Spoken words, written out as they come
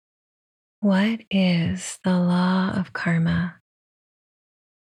What is the law of karma?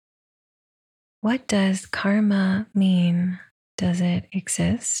 What does karma mean? Does it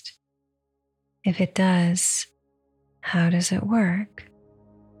exist? If it does, how does it work?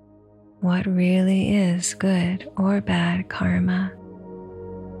 What really is good or bad karma?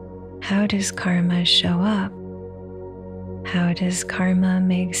 How does karma show up? How does karma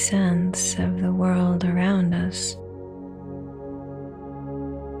make sense of the world around us?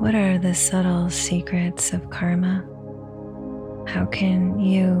 What are the subtle secrets of karma? How can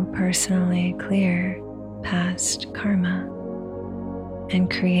you personally clear past karma and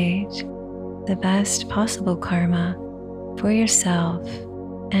create the best possible karma for yourself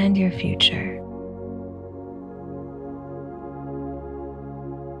and your future?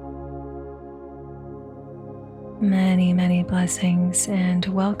 Many, many blessings, and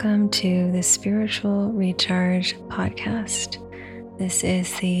welcome to the Spiritual Recharge Podcast. This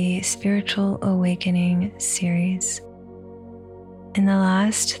is the Spiritual Awakening series. In the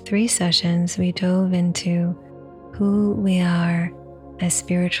last 3 sessions, we dove into who we are as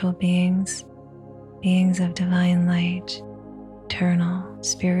spiritual beings, beings of divine light, eternal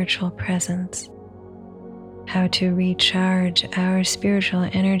spiritual presence, how to recharge our spiritual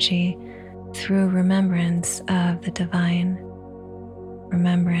energy through remembrance of the divine,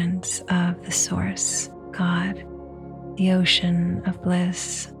 remembrance of the source, God, the ocean of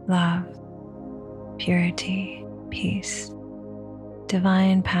bliss, love, purity, peace,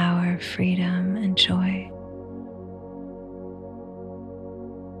 divine power, freedom, and joy.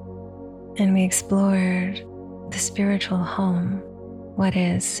 And we explored the spiritual home, what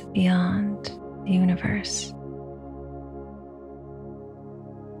is beyond the universe.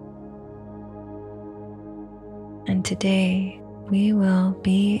 And today we will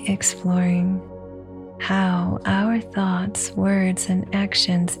be exploring how our thoughts, words, and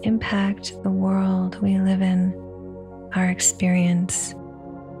actions impact the world we live in, our experience.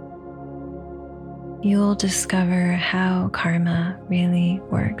 You'll discover how karma really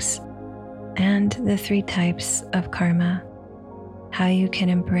works and the 3 types of karma, how you can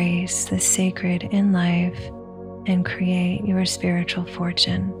embrace the sacred in life and create your spiritual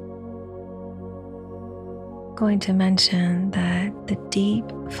fortune. Going to mention that the deep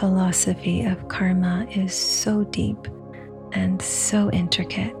philosophy of karma is so deep and so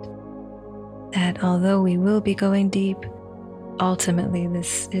intricate that although we will be going deep, ultimately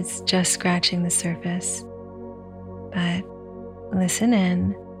this is just scratching the surface. But listen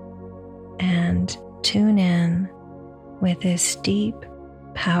in and tune in with this deep,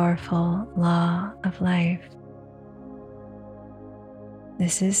 powerful law of life.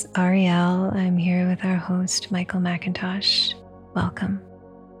 This is Ariel. I'm here with our host, Michael McIntosh. Welcome.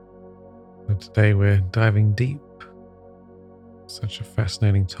 So today we're diving deep. Such a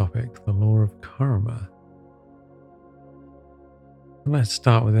fascinating topic, the law of karma. And let's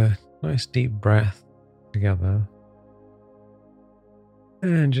start with a nice deep breath together.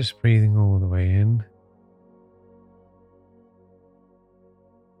 And just breathing all the way in.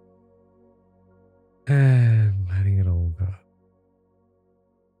 And letting it all go.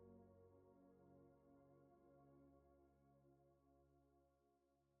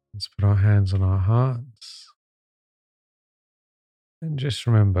 Let's put our hands on our hearts. And just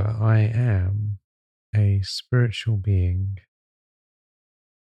remember, I am a spiritual being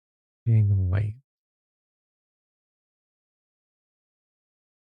of light.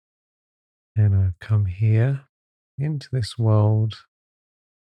 And I've come here into this world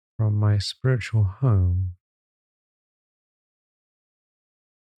from my spiritual home.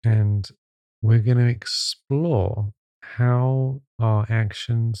 And we're going to explore how our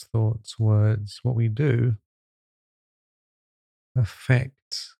actions, thoughts, words, what we do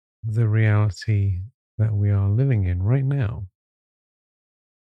affect the reality that we are living in right now.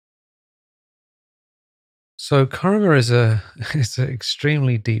 So karma is it's an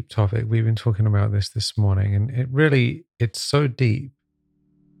extremely deep topic. We've been talking about this morning, and it's so deep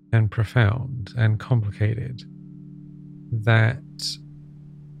and profound and complicated that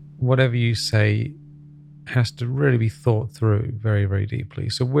whatever you say has to really be thought through very, very deeply.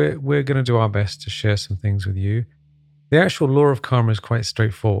 So we're going to do our best to share some things with you. The actual law of karma is quite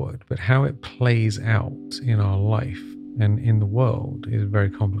straightforward, but how it plays out in our life and in the world is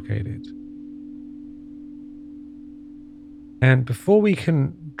very complicated. And before we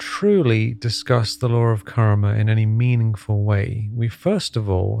can truly discuss the law of karma in any meaningful way, we first of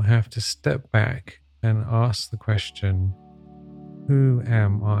all have to step back and ask the question, who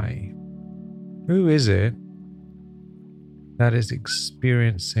am I? Who is it that is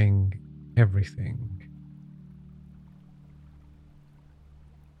experiencing everything?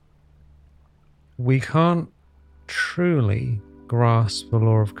 we can't truly grasp the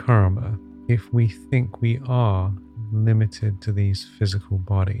law of karma if we think we are limited to these physical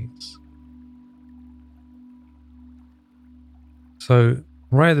bodies. So,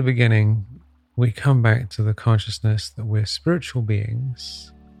 right at the beginning, we come back to the consciousness that we're spiritual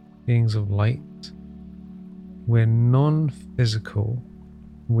beings, beings of light. We're non-physical.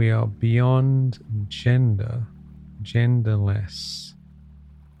 We are beyond gender, genderless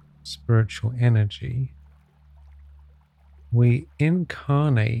spiritual energy. We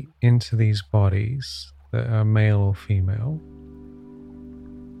incarnate into these bodies that are male or female,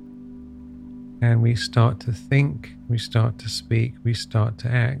 and we start to think, we start to speak, we start to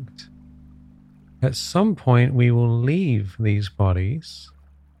act. At some point, we will leave these bodies.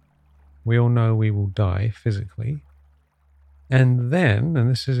 We all know we will die physically. And then, and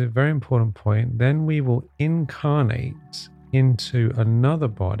this is a very important point, then we will incarnate into another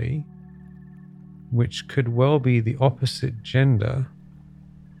body, which could well be the opposite gender.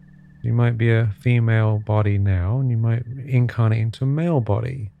 You might be a female body now, and you might incarnate into a male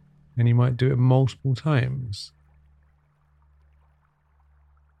body, and you might do it multiple times.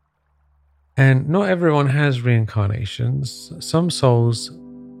 And not everyone has reincarnations. Some souls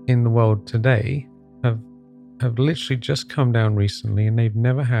in the world today have literally just come down recently, and they've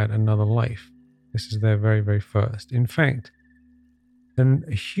never had another life. This is their very, very first. In fact,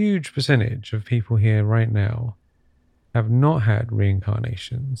 a huge percentage of people here right now have not had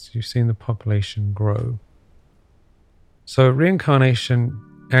reincarnations. You've seen the population grow. So reincarnation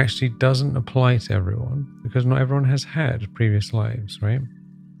actually doesn't apply to everyone because not everyone has had previous lives, right?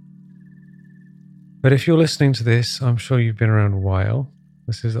 But if you're listening to this, I'm sure you've been around a while.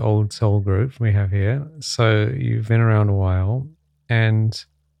 This is the old soul group we have here. So you've been around a while, and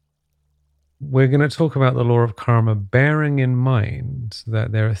we're going to talk about the law of karma, bearing in mind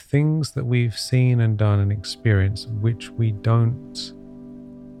that there are things that we've seen and done and experienced which we don't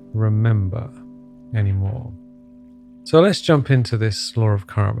remember anymore. So let's jump into this law of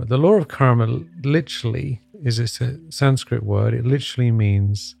karma. The law of karma literally is a Sanskrit word. It literally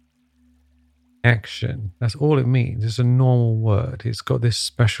means action. That's all it means. It's a normal word. It's got this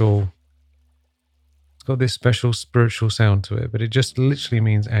special spiritual sound to it, but it just literally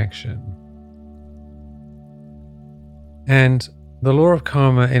means action. And the law of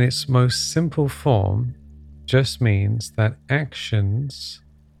karma in its most simple form just means that actions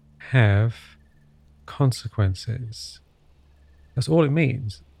have consequences. That's all it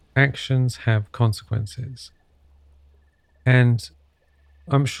means. Actions have consequences. And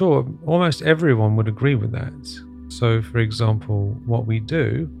I'm sure almost everyone would agree with that. So, for example, what we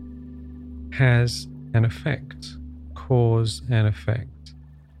do has an effect, cause and effect.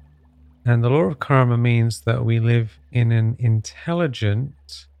 And the law of karma means that we live in an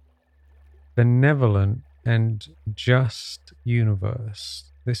intelligent, benevolent, and just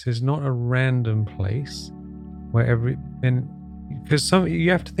universe. This is not a random place where because you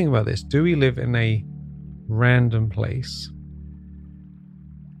have to think about this. Do we live in a random place,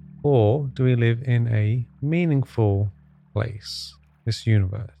 or do we live in a meaningful place, this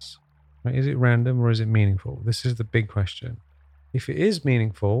universe? Right? Is it random or is it meaningful? This is the big question. If it is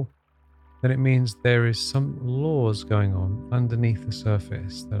meaningful, then it means there is some laws going on underneath the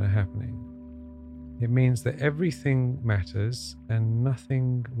surface that are happening. It means that everything matters and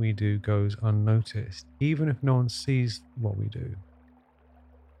nothing we do goes unnoticed, even if no one sees what we do.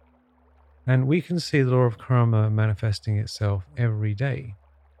 And we can see the law of karma manifesting itself every day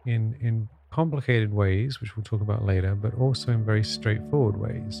in complicated ways, which we'll talk about later, but also in very straightforward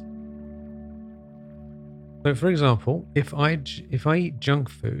ways. So, for example, if I eat junk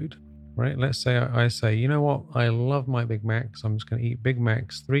food, right? Let's say I say, you know what? I love my Big Macs. I'm just going to eat Big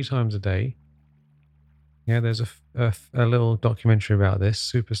Macs 3 times a day. Yeah, there's a little documentary about this,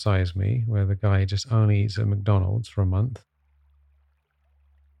 Super Size Me, where the guy just only eats at McDonald's for a month.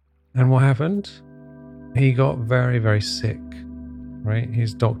 And what happened? He got very, very sick, right?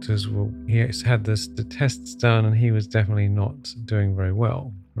 His doctors he had the tests done, and he was definitely not doing very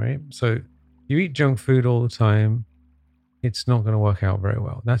well, right? So you eat junk food all the time, it's not going to work out very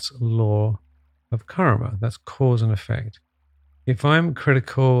well. That's law of karma. That's cause and effect. If I'm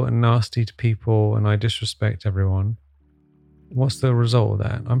critical and nasty to people and I disrespect everyone, what's the result of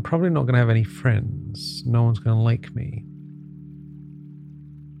that? I'm probably not going to have any friends. No one's going to like me.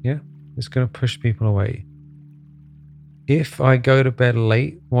 Yeah, it's going to push people away. If I go to bed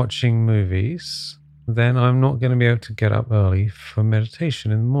late watching movies, then I'm not going to be able to get up early for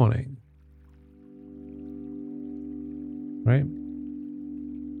meditation in the morning. Right?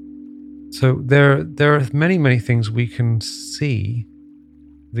 So there are many, many things we can see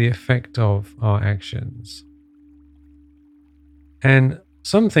the effect of our actions. And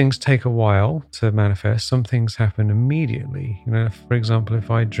some things take a while to manifest, some things happen immediately. For example,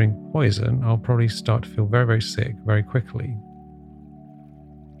 if I drink poison, I'll probably start to feel very, very sick very quickly.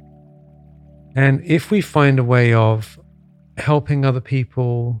 And if we find a way of helping other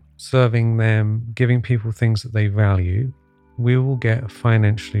people, serving them, giving people things that they value, we will get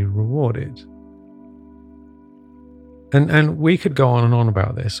financially rewarded. And we could go on and on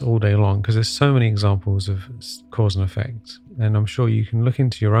about this all day long because there's so many examples of cause and effect. And I'm sure you can look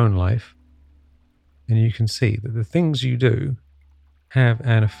into your own life and you can see that the things you do have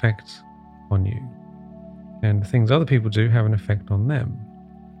an effect on you. And the things other people do have an effect on them.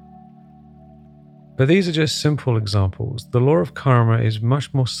 But these are just simple examples. The law of karma is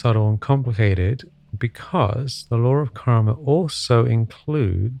much more subtle and complicated because the law of karma also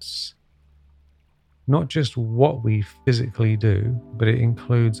includes not just what we physically do, but it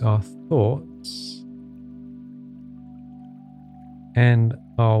includes our thoughts and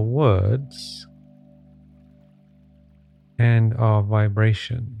our words and our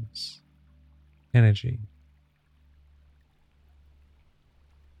vibrations, energy.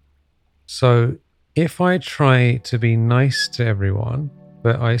 So if I try to be nice to everyone,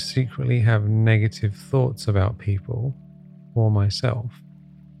 but I secretly have negative thoughts about people or myself,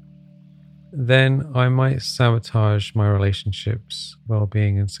 then I might sabotage my relationships,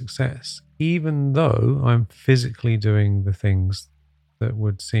 well-being, and success, even though I'm physically doing the things that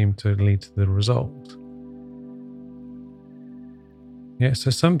would seem to lead to the result. Yeah, so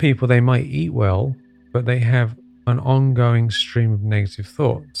some people, they might eat well, but they have an ongoing stream of negative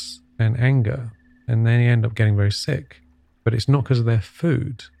thoughts and anger, and they end up getting very sick. But it's not because of their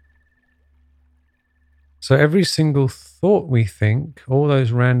food. So every single thought we think, all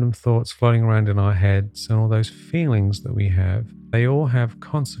those random thoughts floating around in our heads and all those feelings that we have, they all have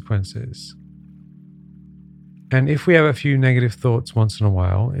consequences. And if we have a few negative thoughts once in a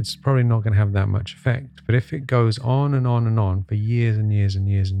while, it's probably not going to have that much effect. But if it goes on and on and on for years and years and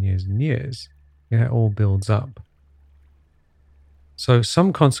years and years and years, it all builds up. So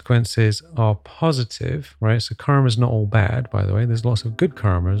some consequences are positive, right? So karma is not all bad, by the way. There's lots of good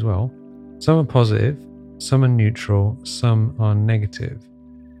karma as well. Some are positive, some are neutral, some are negative.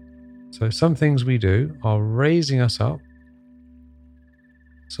 So some things we do are raising us up.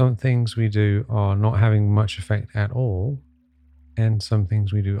 Some things we do are not having much effect at all. And some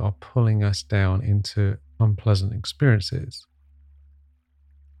things we do are pulling us down into unpleasant experiences.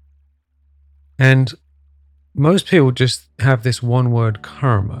 And most people just have this one word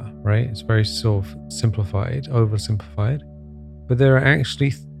karma, right? It's very sort of simplified, oversimplified. But there are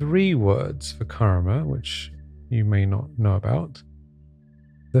actually 3 words for karma, which you may not know about.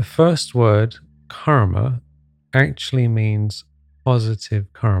 The first word, karma, actually means positive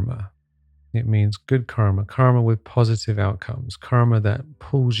karma. It means good karma, karma with positive outcomes, karma that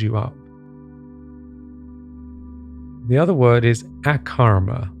pulls you up. The other word is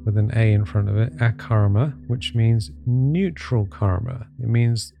akarma, with an A in front of it, akarma, which means neutral karma. It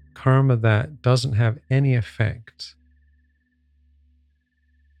means karma that doesn't have any effect.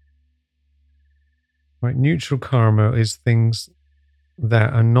 Right? Neutral karma is things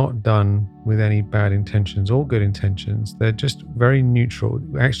that are not done with any bad intentions or good intentions. They're just very neutral.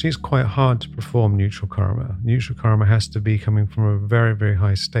 Actually, it's quite hard to perform neutral karma. Neutral karma has to be coming from a very, very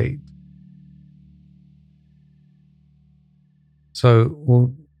high state.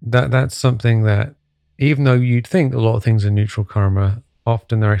 So, that's something that, even though you'd think a lot of things are neutral karma,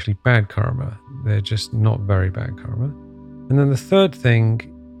 often they're actually bad karma. They're just not very bad karma. And then the third thing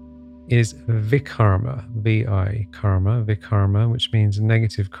is vikarma, V-I karma, vikarma, which means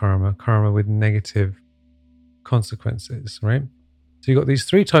negative karma, karma with negative consequences, right? So you've got these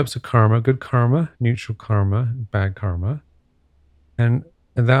 3 types of karma: good karma, neutral karma, bad karma. And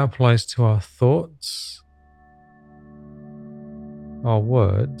that applies to our thoughts, our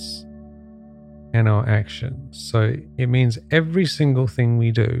words, and our actions. So it means every single thing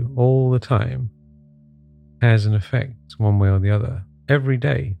we do all the time has an effect one way or the other, every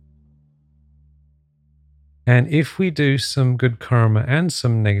day. And if we do some good karma and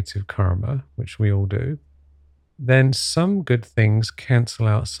some negative karma, which we all do, then some good things cancel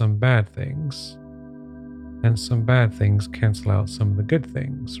out some bad things, and some bad things cancel out some of the good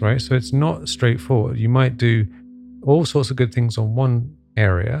things, right? So it's not straightforward. You might do all sorts of good things on one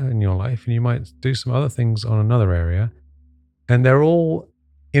area in your life, and you might do some other things on another area, and they're all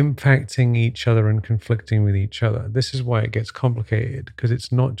impacting each other and conflicting with each other. This is why it gets complicated, because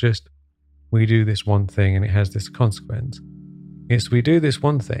it's not just we do this one thing and it has this consequence. It's we do this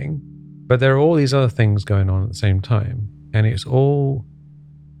one thing, but there are all these other things going on at the same time, and it's all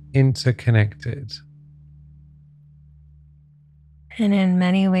interconnected. And in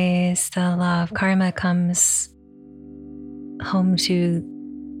many ways, the law of karma comes home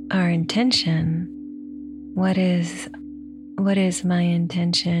to our intention. What is my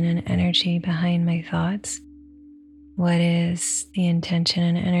intention and energy behind my thoughts? What is the intention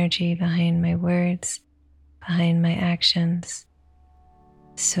and energy behind my words, behind my actions?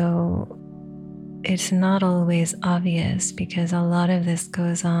 So it's not always obvious because a lot of this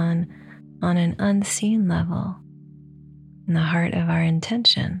goes on an unseen level in the heart of our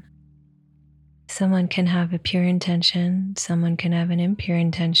intention. Someone can have a pure intention, someone can have an impure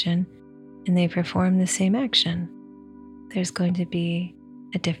intention, and they perform the same action. There's going to be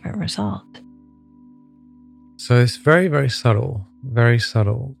a different result. So it's very, very subtle, very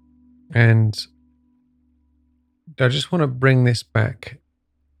subtle. And I just want to bring this back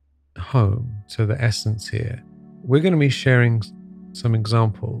home to the essence here. We're going to be sharing some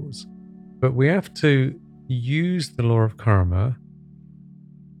examples, but we have to use the law of karma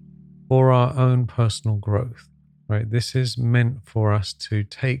for our own personal growth, right? This is meant for us to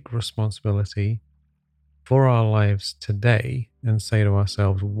take responsibility for our lives today and say to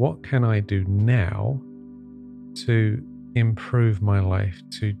ourselves, what can I do now to improve my life,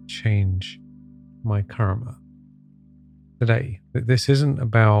 to change my karma today? This isn't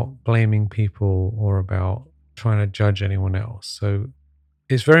about blaming people or about trying to judge anyone else. So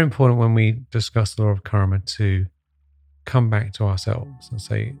it's very important when we discuss the law of karma to come back to ourselves and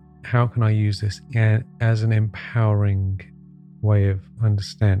say, how can I use this as an empowering way of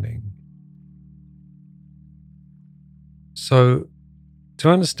understanding? So to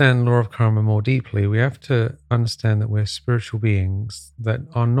understand the law of karma more deeply, we have to understand that we're spiritual beings that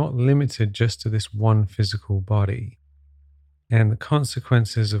are not limited just to this one physical body. And the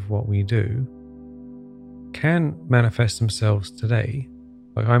consequences of what we do can manifest themselves today.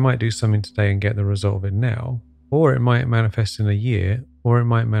 Like I might do something today and get the result of it now, or it might manifest in a year, or it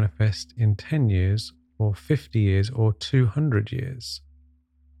might manifest in 10 years, or 50 years, or 200 years.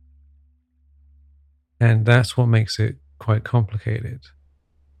 And that's what makes it quite complicated.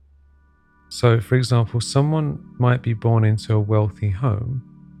 So, for example, someone might be born into a wealthy home,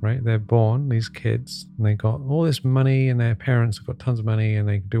 right? They're born, these kids, and they got all this money, and their parents have got tons of money, and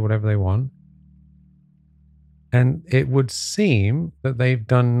they can do whatever they want. And it would seem that they've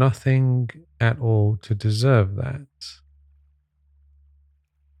done nothing at all to deserve that.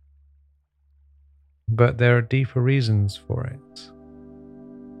 But there are deeper reasons for it,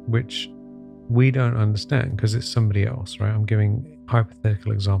 which we don't understand because it's somebody else, right? I'm giving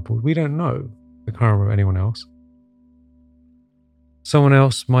hypothetical examples. We don't know the karma of anyone else. Someone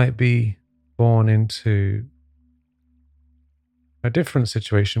else might be born into a different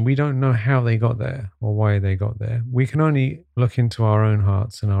situation. We don't know how they got there or why they got there. We can only look into our own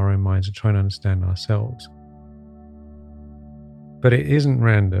hearts and our own minds and try and understand ourselves. But it isn't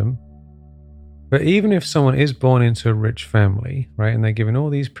random. But even if someone is born into a rich family, right, and they're given all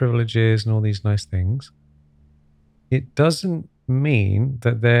these privileges and all these nice things, it doesn't mean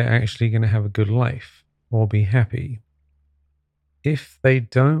that they're actually going to have a good life or be happy. If they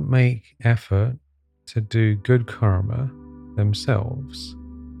don't make effort to do good karma themselves,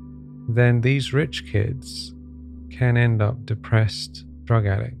 then these rich kids can end up depressed drug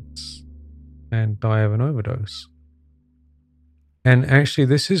addicts and die of an overdose. And actually,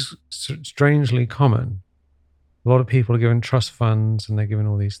 this is strangely common. A lot of people are given trust funds and they're given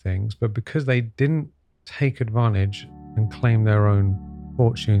all these things, but because they didn't take advantage and claim their own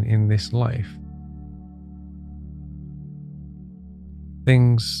fortune in this life,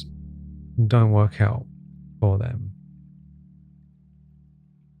 things don't work out for them.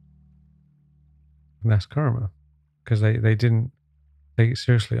 And that's karma, because they didn't take it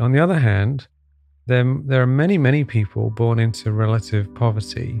seriously. On the other hand, there are many, many people born into relative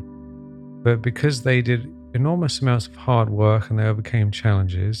poverty, but because they did enormous amounts of hard work and they overcame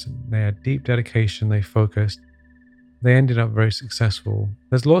challenges, they had deep dedication, they focused, they ended up very successful.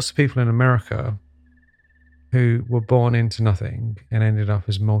 There's lots of people in America who were born into nothing and ended up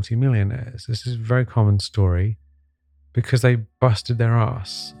as multimillionaires. This is a very common story because they busted their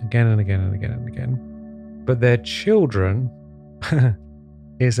ass again and again and again and again. But their children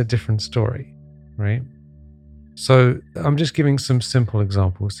is a different story, right? So I'm just giving some simple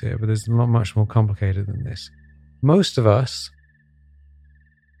examples here, but there's not much more complicated than this. Most of us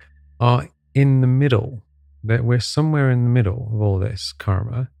are in the middle, that we're somewhere in the middle of all this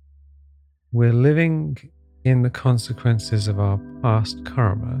karma. We're living in the consequences of our past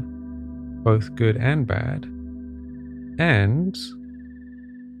karma, both good and bad, and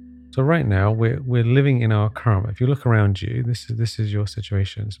So right now we're living in our karma. If you look around you, this is your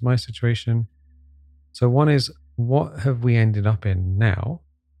situation. It's my situation. So one is, what have we ended up in now?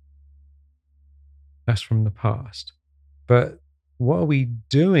 That's from the past. But what are we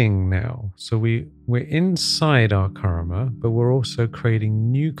doing now? So we're inside our karma, but we're also creating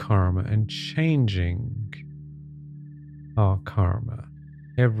new karma and changing our karma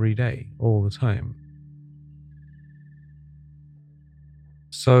every day, all the time.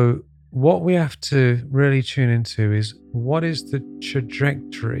 So what we have to really tune into is, what is the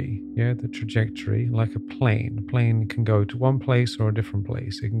trajectory? Yeah, the trajectory, like a plane. A plane can go to one place or a different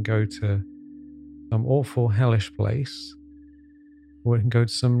place. It can go to some awful hellish place, or it can go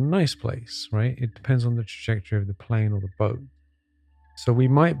to some nice place, right? It depends on the trajectory of the plane or the boat. So we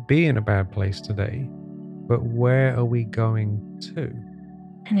might be in a bad place today, but where are we going to?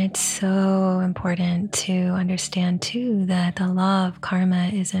 And it's so important to understand too that the law of karma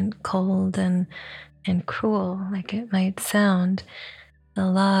isn't cold and cruel like it might sound. The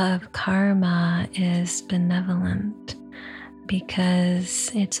law of karma is benevolent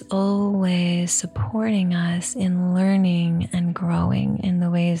because it's always supporting us in learning and growing in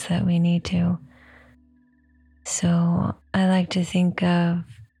the ways that we need to. So I like to think of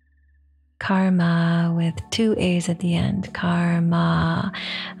karma with two A's at the end. Karma,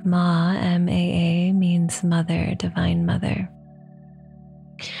 Ma, M-A-A, means mother, divine mother.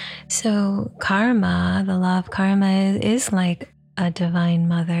 So karma, the law of karma is like a divine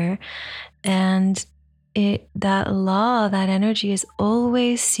mother, and that law, that energy is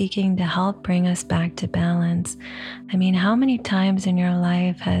always seeking to help bring us back to balance. I mean, how many times in your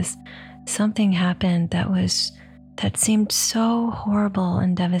life has something happened that seemed so horrible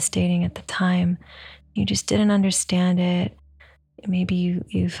and devastating at the time? You just didn't understand it. Maybe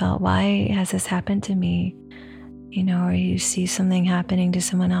you felt, why has this happened to me? Or you see something happening to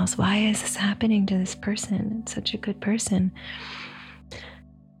someone else. Why is this happening to this person? It's such a good person.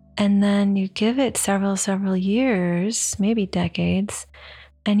 And then you give it several years, maybe decades,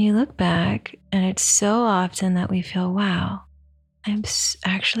 and you look back, and it's so often that we feel, wow, I'm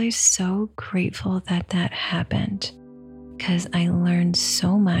actually so grateful that happened, because I learned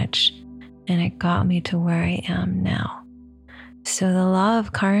so much and it got me to where I am now. So the law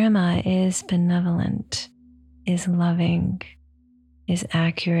of karma is benevolent, is loving, is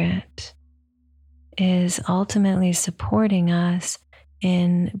accurate, is ultimately supporting us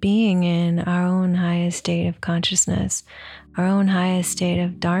in being in our own highest state of consciousness, our own highest state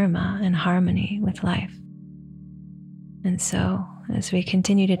of dharma and harmony with life. And so as we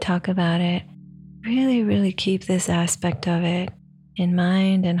continue to talk about it, really, really keep this aspect of it in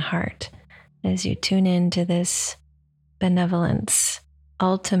mind and heart as you tune into this benevolence,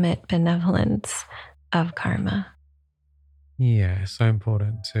 ultimate benevolence of karma. Yeah, so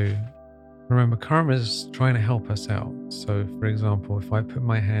important to remember, karma is trying to help us out. So, for example, if I put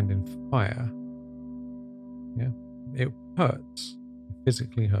my hand in fire, yeah, it hurts. It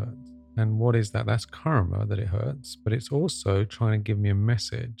physically hurts. And what is that? That's karma, that it hurts, but it's also trying to give me a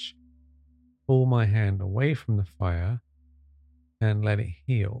message. Pull my hand away from the fire and let it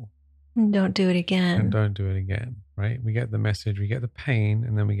heal. And don't do it And again. don't do it again, right? We get the message, we get the pain,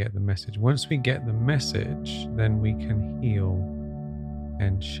 and then we get the message. Once we get the message, then we can heal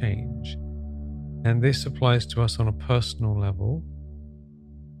and change. And this applies to us on a personal level,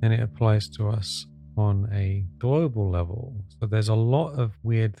 and it applies to us on a global level. So there's a lot of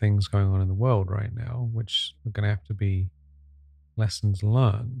weird things going on in the world right now, which are going to have to be lessons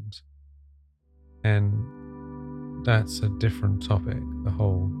learned. And that's a different topic, the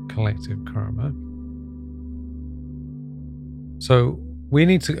whole collective karma. So we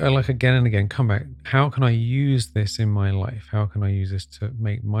need to, like, again and again, come back. How can I use this in my life? How can I use this to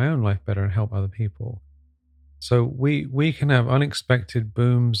make my own life better and help other people? So we can have unexpected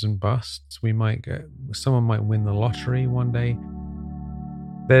booms and busts. Someone might win the lottery one day.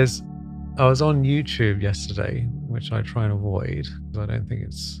 I was on YouTube yesterday, which I try and avoid because I don't think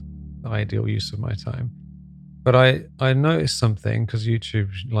it's the ideal use of my time. But I noticed something, because YouTube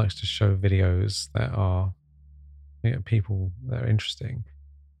likes to show videos that are, people that are interesting.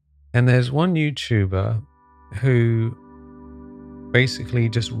 And there's one YouTuber who basically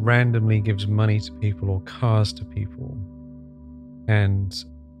just randomly gives money to people or cars to people. And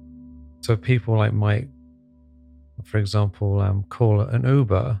so people like might, for example, call an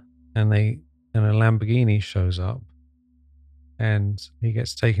Uber, and a Lamborghini shows up, and he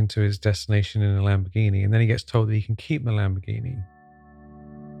gets taken to his destination in a Lamborghini, and then he gets told that he can keep the Lamborghini.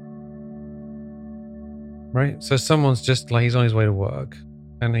 Right? So someone's just like, he's on his way to work,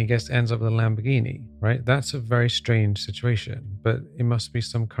 and he ends up with a Lamborghini, right? That's a very strange situation, but it must be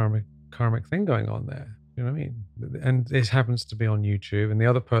some karmic thing going on there. You know what I mean? And this happens to be on YouTube, and the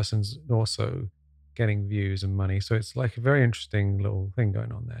other person's also getting views and money. So it's like a very interesting little thing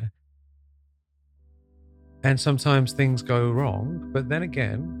going on there. And sometimes things go wrong, but then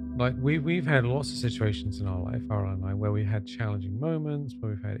again, like we've had lots of situations in our life, Farrell and I, where we had challenging moments,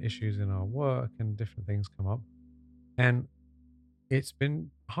 where we've had issues in our work and different things come up. And it's been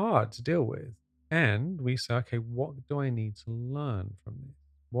hard to deal with. And we say, okay, what do I need to learn from this?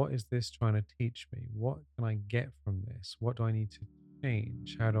 What is this trying to teach me? What can I get from this? What do I need to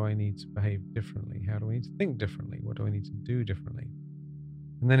change? How do I need to behave differently? How do I need to think differently? What do I need to do differently?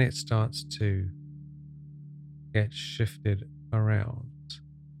 And then it starts to get shifted around.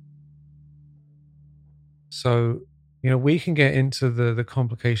 So, we can get into the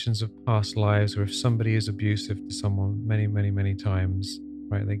complications of past lives, or if somebody is abusive to someone many, many, many times,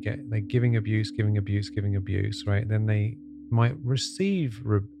 right? They're giving abuse, giving abuse, giving abuse, right? Then they might receive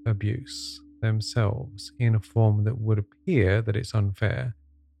abuse themselves in a form that would appear that it's unfair.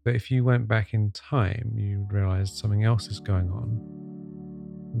 But if you went back in time, you realized something else is going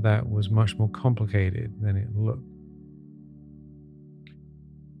on that was much more complicated than it looked.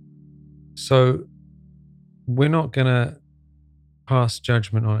 So we're not going to pass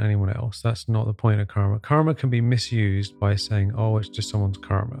judgment on anyone else. That's not the point of karma. Karma can be misused by saying, oh, it's just someone's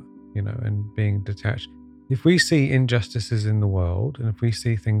karma, and being detached. If we see injustices in the world, and if we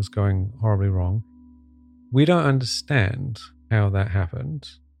see things going horribly wrong, we don't understand how that happened.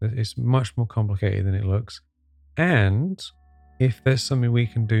 It's much more complicated than it looks. And if there's something we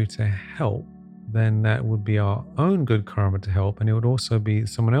can do to help, then that would be our own good karma to help, and it would also be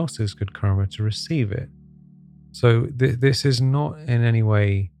someone else's good karma to receive it. So this is not in any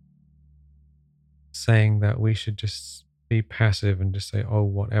way saying that we should just be passive and just say, oh,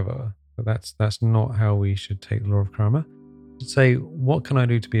 whatever. But that's not how we should take the law of karma. To say, what can I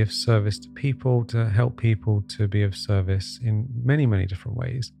do to be of service to people, to help people to be of service in many, many different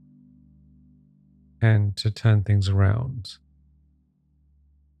ways, and to turn things around.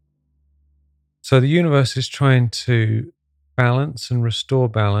 So the universe is trying to balance and restore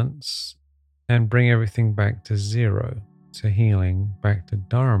balance and bring everything back to zero, to healing, back to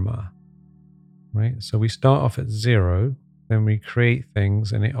dharma, right? So we start off at zero, then we create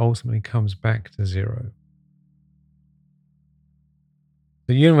things, and it ultimately comes back to zero.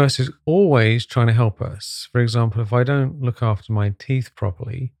 The universe is always trying to help us. For example, if I don't look after my teeth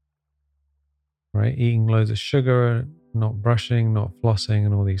properly, right, eating loads of sugar, not brushing, not flossing,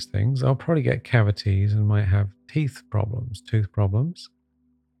 and all these things, I'll probably get cavities and might have tooth problems.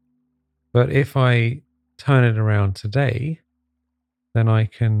 But if I turn it around today, then I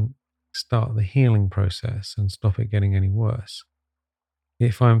can start the healing process and stop it getting any worse.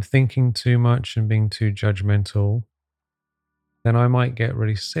 If I'm thinking too much and being too judgmental, then I might get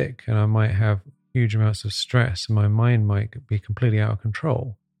really sick and I might have huge amounts of stress and my mind might be completely out of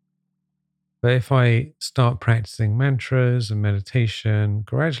control. But if I start practicing mantras and meditation,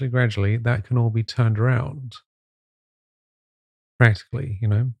 gradually, that can all be turned around. Practically,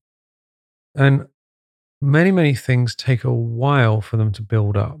 And many, many things take a while for them to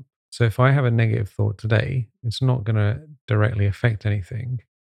build up. So if I have a negative thought today, it's not going to directly affect anything.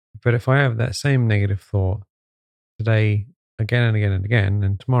 But if I have that same negative thought today, again and again and again,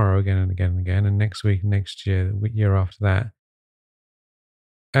 and tomorrow again and again and again, and next week, next year, the year after that,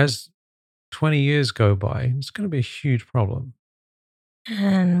 as 20 years go by, it's going to be a huge problem.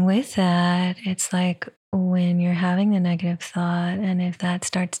 And with that, it's like when you're having the negative thought, and if that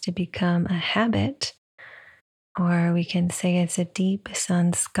starts to become a habit, or we can say it's a deep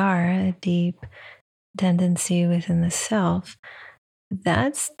sanskara, a deep tendency within the self,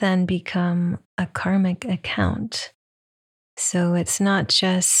 that's then become a karmic account. So it's not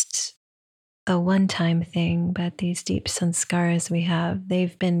just a one time thing, but these deep sanskaras we have,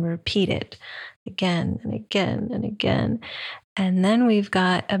 they've been repeated again and again and again. And then we've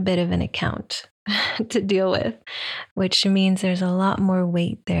got a bit of an account to deal with, which means there's a lot more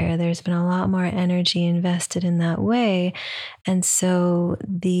weight there. There's been a lot more energy invested in that way. And so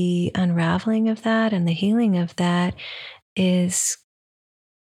the unraveling of that and the healing of that is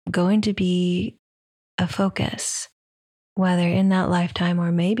going to be a focus, whether in that lifetime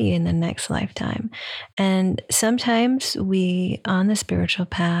or maybe in the next lifetime. And sometimes we, on the spiritual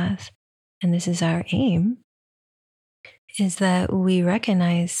path, and this is our aim, is that we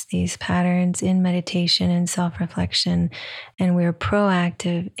recognize these patterns in meditation and self reflection, and we're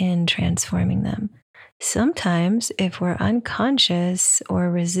proactive in transforming them. Sometimes, if we're unconscious or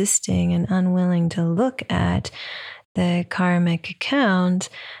resisting and unwilling to look at the karmic account,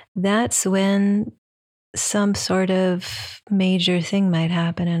 that's when some sort of major thing might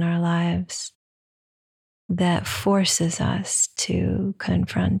happen in our lives that forces us to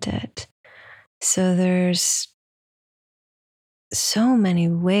confront it. So there's so many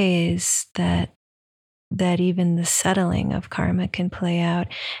ways that even the settling of karma can play out,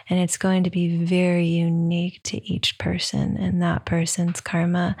 and it's going to be very unique to each person and that person's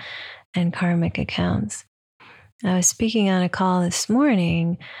karma and karmic accounts. I was speaking on a call this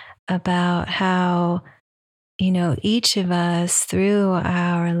morning about how, each of us through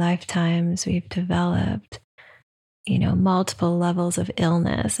our lifetimes, we've developed, multiple levels of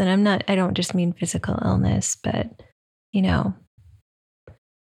illness. And I don't just mean physical illness, but, you know,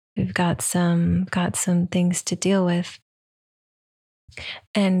 we've got some things to deal with.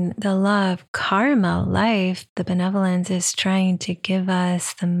 And the law of karma, life, the benevolence is trying to give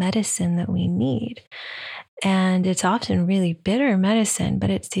us the medicine that we need. And it's often really bitter medicine, but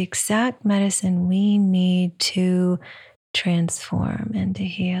it's the exact medicine we need to transform and to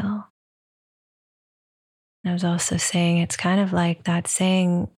heal. I was also saying it's kind of like that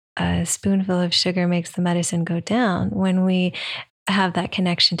saying, a spoonful of sugar makes the medicine go down, when we have that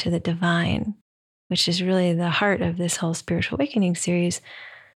connection to the divine, which is really the heart of this whole spiritual awakening series.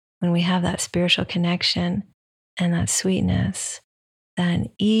 When we have that spiritual connection and that sweetness, then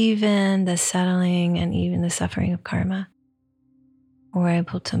even the settling and even the suffering of karma, we're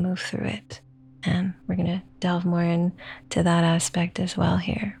able to move through it. And we're going to delve more into that aspect as well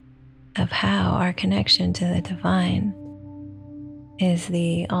here, of how our connection to the divine is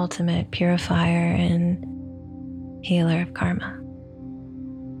the ultimate purifier and healer of karma.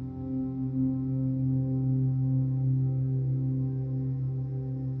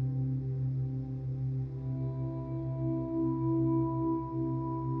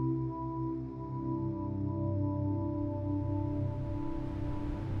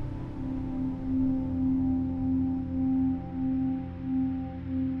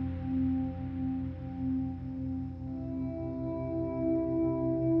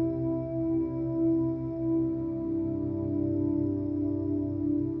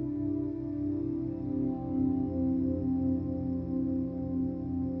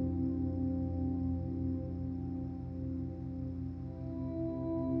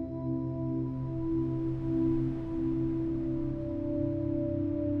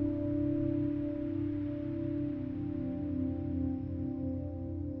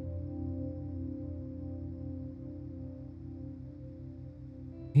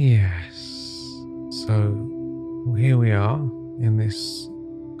 Yes. So here we are in this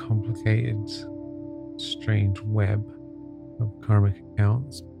complicated, strange web of karmic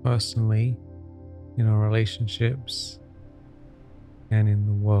accounts, personally, in our relationships, and in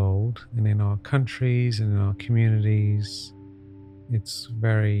the world, and in our countries, and in our communities. It's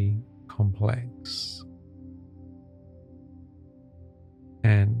very complex.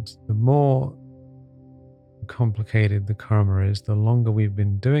 And the more complicated the karma is, the longer we've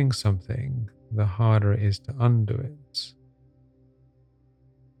been doing something, the harder it is to undo it.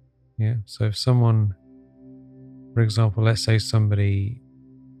 Yeah. So if someone, for example, let's say somebody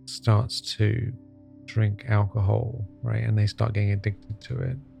starts to drink alcohol, right, and they start getting addicted to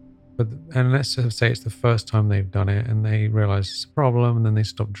it. And let's just say it's the first time they've done it and they realize it's a problem and then they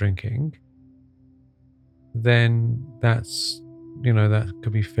stop drinking, then that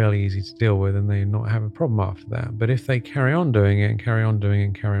could be fairly easy to deal with and they not have a problem after that. But if they carry on doing it and carry on doing it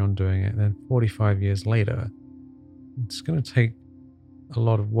and carry on doing it, then 45 years later, it's going to take a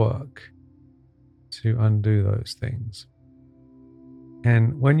lot of work to undo those things.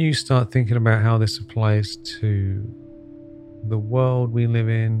 And when you start thinking about how this applies to the world we live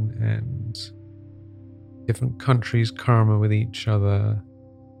in and different countries' karma with each other,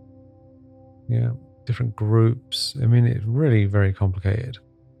 different groups, I mean, it's really very complicated.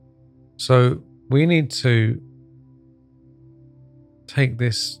 So we need to take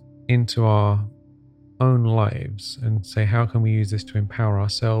this into our own lives and say, how can we use this to empower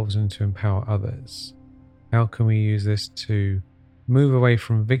ourselves and to empower others? How can we use this to move away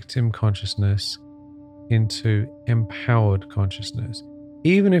from victim consciousness into empowered consciousness?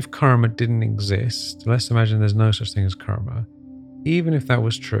 Even if karma didn't exist, let's imagine there's no such thing as karma. Even if that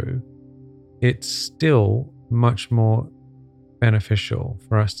was true, it's still much more beneficial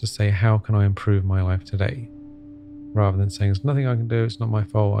for us to say, how can I improve my life today? Rather than saying, there's nothing I can do, it's not my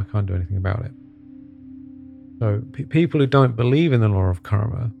fault, I can't do anything about it. So people who don't believe in the law of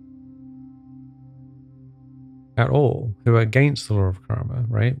karma at all, who are against the law of karma,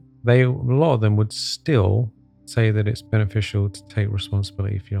 right? A lot of them would still say that it's beneficial to take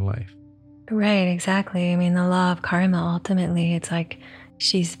responsibility for your life. Right, exactly. I mean, the law of karma, ultimately, it's like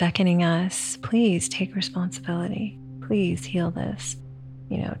she's beckoning us, please take responsibility. Please heal this.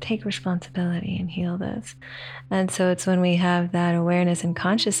 Take responsibility and heal this. And so it's when we have that awareness and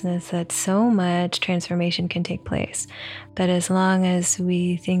consciousness that so much transformation can take place. But as long as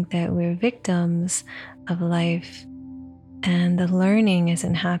we think that we're victims of life and the learning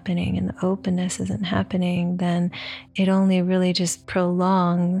isn't happening and the openness isn't happening, then it only really just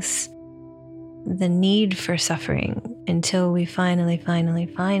prolongs the need for suffering until we finally,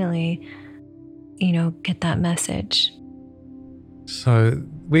 get that message. So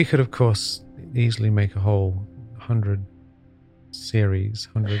we could, of course, easily make a whole 100 session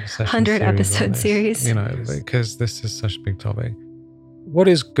 100 series on episode this, series. because this is such a big topic. What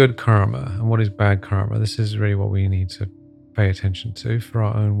is good karma and what is bad karma? This is really what we need to pay attention to for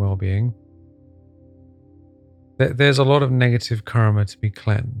our own well-being. There's a lot of negative karma to be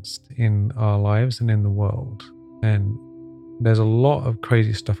cleansed in our lives and in the world. And there's a lot of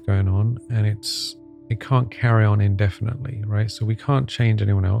crazy stuff going on, and it can't carry on indefinitely, right? So we can't change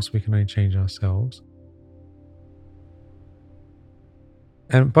anyone else. We can only change ourselves.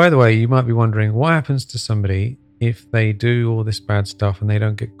 And by the way, you might be wondering, what happens to somebody if they do all this bad stuff and they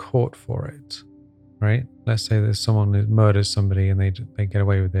don't get caught for it, right? Let's say there's someone who murders somebody and they get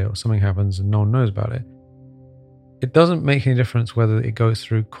away with it, or something happens and no one knows about it. It doesn't make any difference whether it goes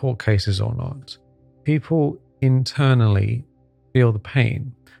through court cases or not. People internally feel the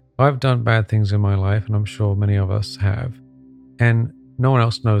pain. I've done bad things in my life, and I'm sure many of us have, and no one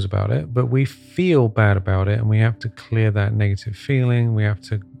else knows about it, but we feel bad about it, and we have to clear that negative feeling. We have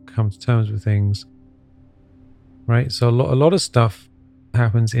to come to terms with things, right? So a lot of stuff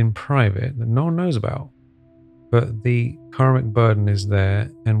happens in private that no one knows about, but the karmic burden is there,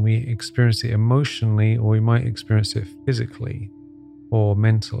 and we experience it emotionally, or we might experience it physically or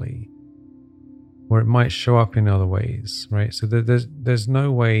mentally, or it might show up in other ways, right? So there's no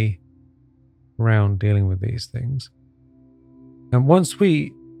way around dealing with these things. And once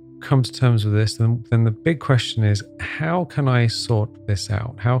we come to terms with this, then the big question is, how can I sort this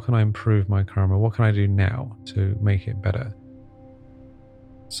out? How can I improve my karma? What can I do now to make it better?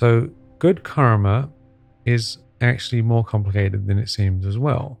 So good karma is actually more complicated than it seems as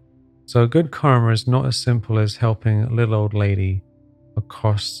well. So good karma is not as simple as helping a little old lady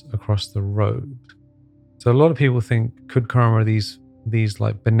across the road. So a lot of people think good karma are these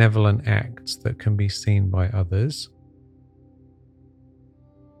like benevolent acts that can be seen by others.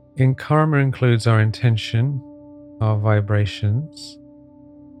 In karma includes our intention, our vibrations,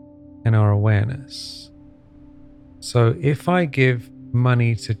 and our awareness. So if I give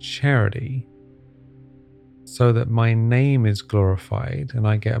money to charity so that my name is glorified and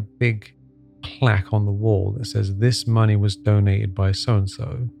I get a big plaque on the wall that says this money was donated by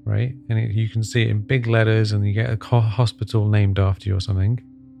so-and-so, right? And you can see it in big letters, and you get a hospital named after you or something,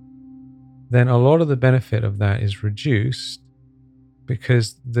 then a lot of the benefit of that is reduced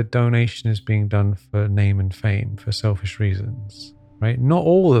because the donation is being done for name and fame, for selfish reasons, right? Not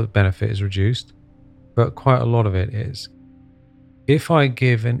all the benefit is reduced, but quite a lot of it is. If I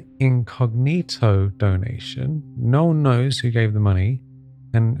give an incognito donation, no one knows who gave the money,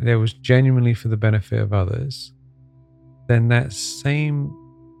 and it was genuinely for the benefit of others, then that same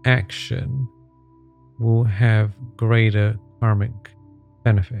action will have greater karmic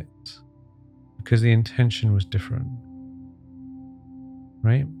benefit because the intention was different,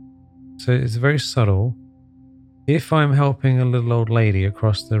 right? So it's very subtle. If I'm helping a little old lady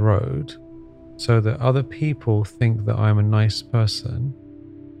across the road so that other people think that I'm a nice person,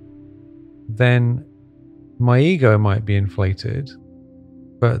 then my ego might be inflated,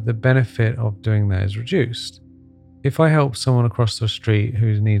 but the benefit of doing that is reduced. If I help someone across the street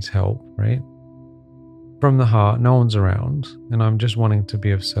who needs help, right, from the heart, no one's around, and I'm just wanting to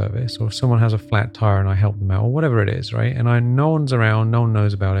be of service, or if someone has a flat tire and I help them out, or whatever it is, right, and no one's around, no one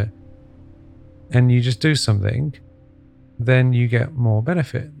knows about it, and you just do something, then you get more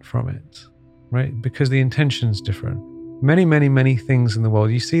benefit from it, right, because the intention's different. Many, many, many things in the world.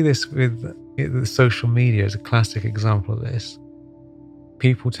 You see this with the social media as a classic example of this.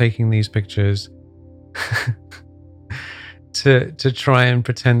 People taking these pictures to try and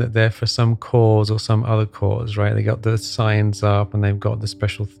pretend that they're for some cause or some other cause, right? They got the signs up and they've got the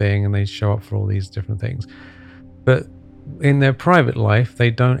special thing and they show up for all these different things. But in their private life,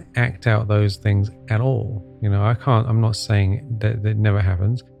 they don't act out those things at all. I'm not saying that it never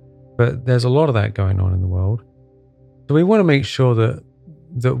happens, but there's a lot of that going on in the world. So we want to make sure that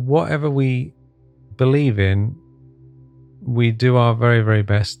whatever we believe in, we do our very, very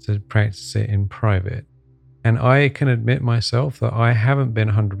best to practice it in private. And I can admit myself that I haven't been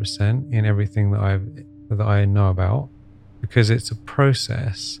 100% in everything that I know about, because it's a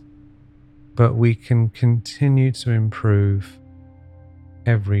process, but we can continue to improve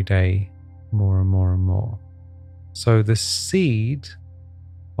every day more and more and more. So the seed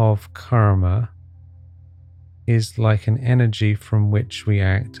of karma is like an energy from which we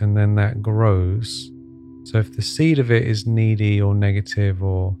act, and then that grows. So if the seed of it is needy or negative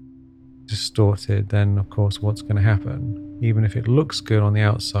or distorted, then of course what's going to happen? Even if it looks good on the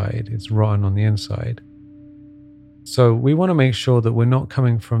outside, it's rotten on the inside. So we want to make sure that we're not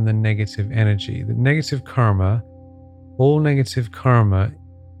coming from the negative energy. The negative karma, all negative karma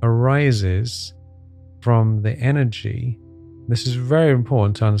arises from the energy. This is very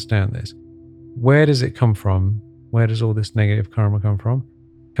important to understand this. Where does it come from? Where does all this negative karma come from?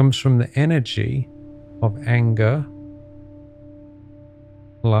 It comes from the energy of anger,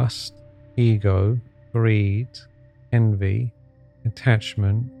 lust, ego, greed, envy,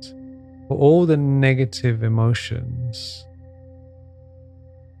 attachment, all the negative emotions,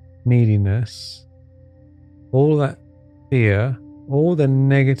 neediness, all that fear, all the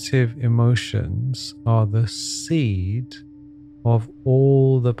negative emotions are the seed of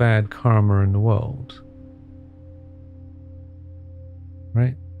all the bad karma in the world.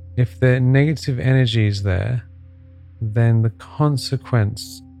 Right? If the negative energy is there, then the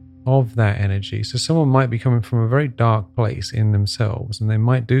consequence of that energy. So someone might be coming from a very dark place in themselves, and they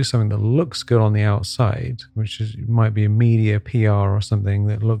might do something that looks good on the outside, might be a media PR or something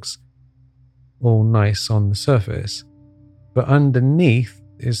that looks all nice on the surface, but underneath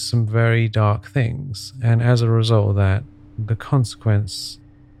is some very dark things. And as a result of that, the consequence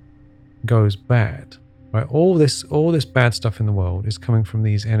goes bad. Right? All this bad stuff in the world is coming from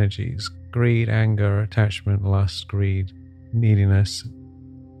these energies: greed, anger, attachment, lust, greed, neediness,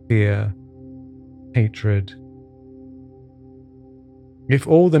 fear, hatred. If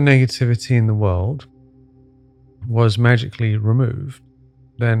all the negativity in the world was magically removed,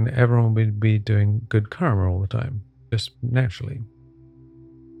 then everyone would be doing good karma all the time, just naturally.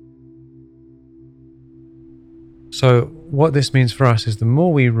 So what this means for us is the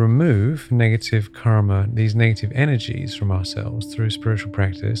more we remove negative karma, these negative energies from ourselves through spiritual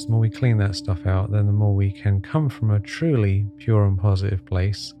practice, the more we clean that stuff out, then the more we can come from a truly pure and positive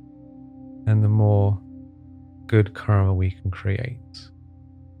place, and the more good karma we can create.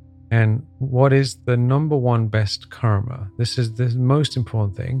 And what is the number one best karma? This is the most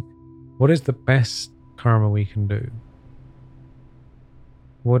important thing. What is the best karma we can do?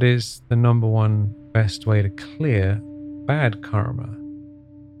 What is the number one best way to clear bad karma?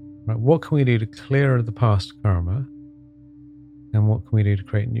 Right? What can we do to clear the past karma? And what can we do to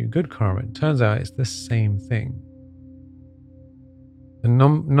create new good karma? It turns out it's the same thing. The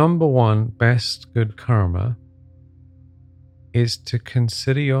number one best good karma is to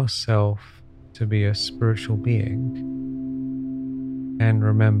consider yourself to be a spiritual being and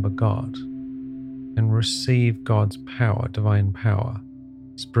remember God and receive God's power, divine power,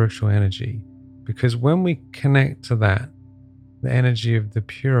 spiritual energy. Because when we connect to that, the energy of the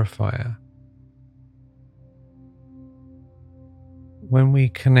purifier, when we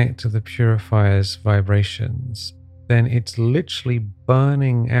connect to the purifier's vibrations, then it's literally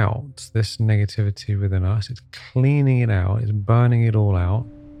burning out this negativity within us. It's cleaning it out. It's burning it all out.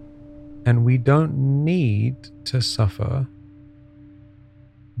 And we don't need to suffer,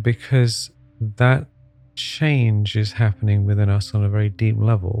 because that change is happening within us on a very deep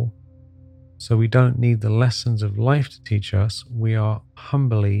level. So we don't need the lessons of life to teach us. We are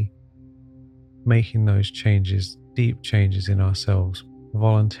humbly making those changes, deep changes in ourselves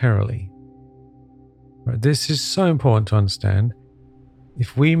voluntarily. Right? This is so important to understand.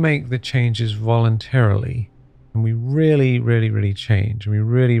 If we make the changes voluntarily, and we really, really, really change, and we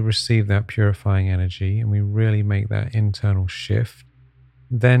really receive that purifying energy, and we really make that internal shift,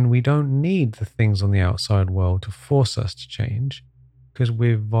 then we don't need the things on the outside world to force us to change, because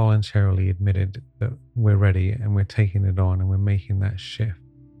we've voluntarily admitted that we're ready and we're taking it on and we're making that shift.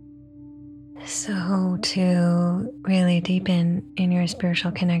 So to really deepen in your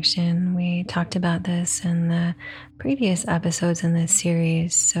spiritual connection, we talked about this in the previous episodes in this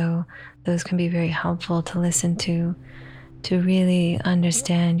series, so those can be very helpful to listen to really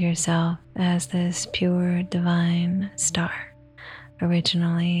understand yourself as this pure divine star,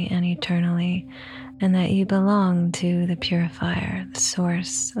 originally and eternally, and that you belong to the purifier, the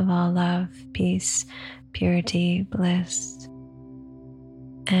source of all love, peace, purity, bliss.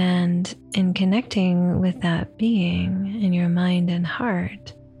 And in connecting with that being in your mind and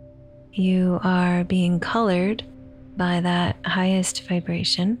heart, you are being colored by that highest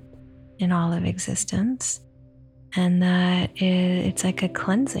vibration in all of existence. and it's like a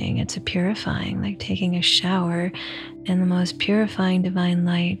cleansing, it's a purifying, like taking a shower in the most purifying divine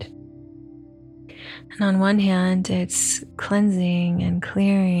light. And on one hand, it's cleansing and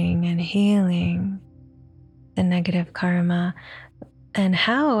clearing and healing the negative karma. And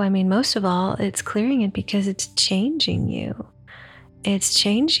how? I mean, most of all, it's clearing it because it's changing you. It's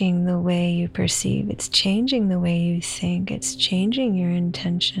changing the way you perceive. It's changing the way you think. It's changing your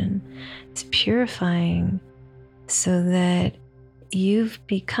intention. It's purifying so that you've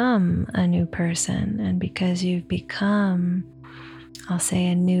become a new person. And because you've become, I'll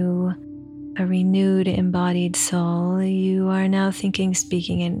say, a renewed embodied soul, you are now thinking,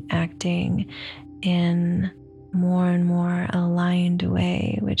 speaking, and acting in more and more aligned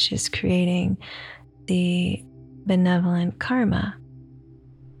way, which is creating the benevolent karma.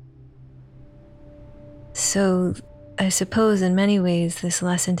 So I suppose in many ways this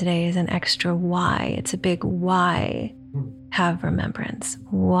lesson today is an extra why. It's a big why have remembrance.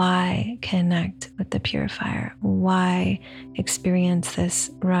 Why connect with the purifier? Why experience this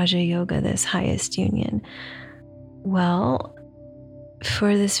Raja Yoga, this highest union? Well,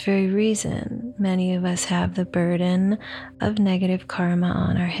 for this very reason, many of us have the burden of negative karma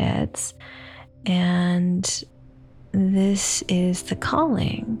on our heads. And this is the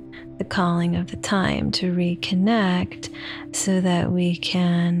calling of the time to reconnect so that we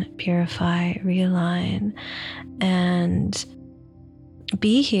can purify, realign, and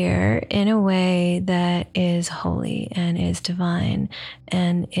be here in a way that is holy and is divine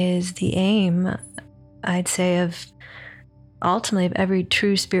and is the aim, I'd say, of ultimately of every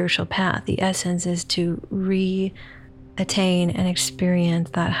true spiritual path. The essence is to attain and experience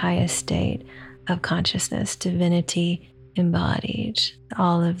that highest state of consciousness, divinity embodied,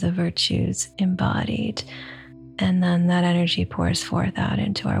 all of the virtues embodied. And then that energy pours forth out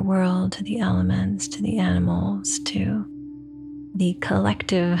into our world, to the elements, to the animals, to the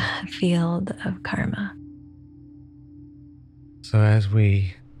collective field of karma. So as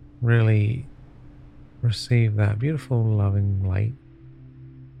we really receive that beautiful loving light,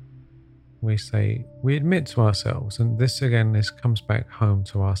 we admit to ourselves, and this comes back home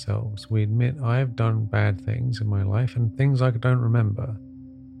to ourselves. We admit, I have done bad things in my life and things I don't remember.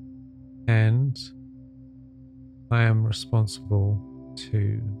 And I am responsible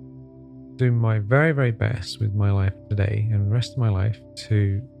to do my very, very best with my life today and the rest of my life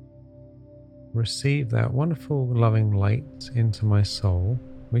to receive that wonderful loving light into my soul.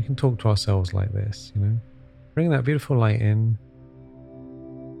 We can talk to ourselves like this, bring that beautiful light in.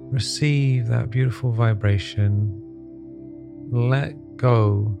 Receive that beautiful vibration. Let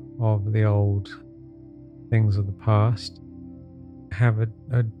go of the old things of the past. Have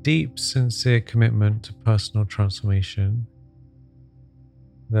a deep, sincere commitment to personal transformation.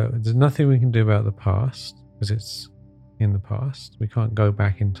 There's nothing we can do about the past because it's in the past. We can't go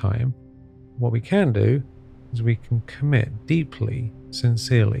back in time. What we can do is we can commit deeply,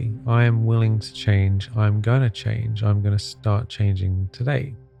 sincerely. I am willing to change. I'm going to change. I'm going to start changing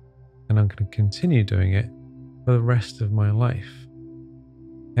today. And I'm going to continue doing it for the rest of my life.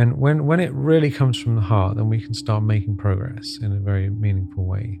 And when it really comes from the heart, then we can start making progress in a very meaningful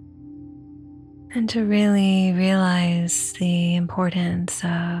way. And to really realize the importance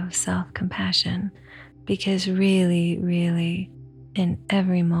of self-compassion, because really, really, in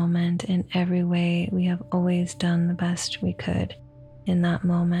every moment, in every way, we have always done the best we could in that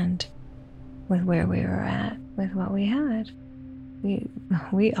moment with where we were at, with what we had.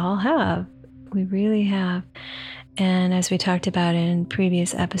 We all have. We really have. And as we talked about in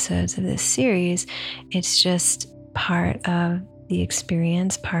previous episodes of this series, it's just part of the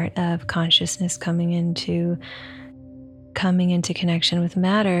experience, part of consciousness coming into connection with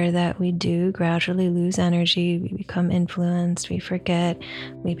matter, that we do gradually lose energy. We become influenced, we forget,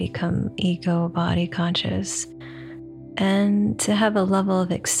 we become ego, body conscious. And to have a level of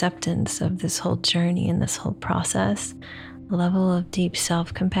acceptance of this whole journey and this whole process, a level of deep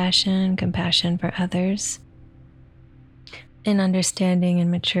self-compassion, compassion for others, and understanding and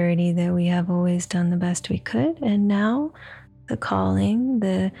maturity that we have always done the best we could. And now the calling,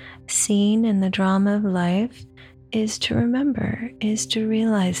 the scene and the drama of life is to remember, is to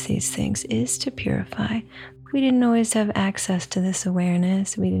realize these things, is to purify. We didn't always have access to this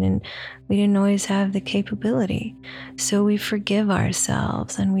awareness. We didn't always have the capability. So we forgive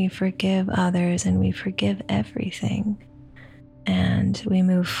ourselves and we forgive others and we forgive everything. And we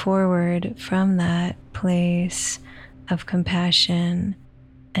move forward from that place of compassion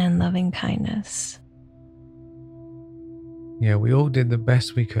and loving kindness. Yeah, we all did the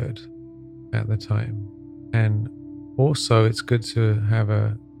best we could at the time. And also it's good to have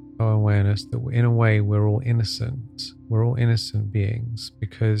a awareness that in a way we're all innocent. We're all innocent beings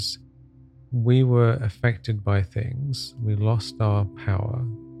because we were affected by things. We lost our power.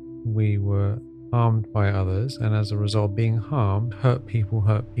 We were harmed by others. And as a result, being harmed hurt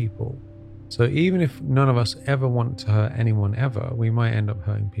people. So even if none of us ever want to hurt anyone ever, we might end up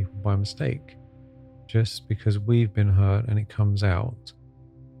hurting people by mistake just because we've been hurt and it comes out.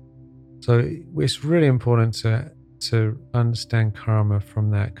 So it's really important to understand karma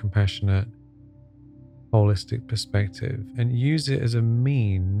from that compassionate, holistic perspective and use it as a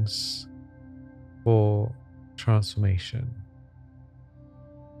means for transformation.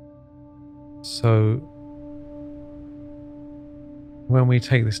 So when we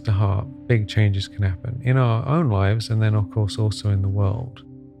take this to heart, big changes can happen in our own lives and then, of course, also in the world.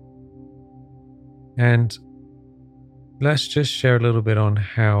 And let's just share a little bit on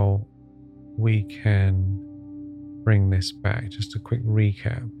how we can bring this back. Just a quick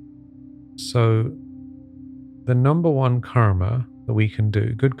recap. So the number one karma that we can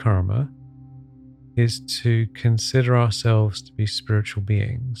do, good karma, is to consider ourselves to be spiritual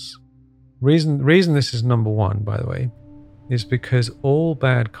beings. Reason this is number one, by the way, is because all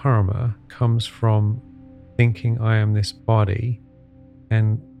bad karma comes from thinking I am this body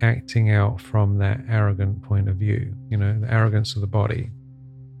and acting out from that arrogant point of view, the arrogance of the body.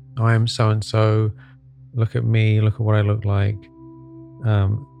 I am so-and-so, look at me, look at what I look like.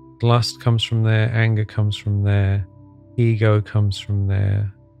 Lust comes from there, anger comes from there, ego comes from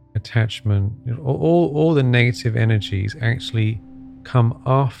there, attachment, all the negative energies actually come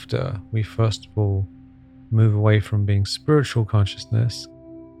after we first of all move away from being spiritual consciousness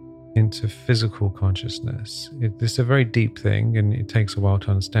into physical consciousness. It's a very deep thing and it takes a while to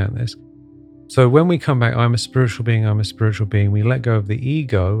understand this. So when we come back, I'm a spiritual being, we let go of the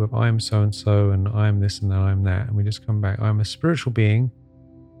ego of I'm so-and-so and I'm this and I'm that, and we just come back, I'm a spiritual being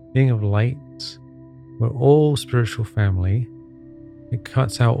of light. We're all spiritual family. It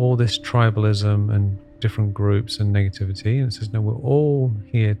cuts out all this tribalism and different groups and negativity, and it says, no, we're all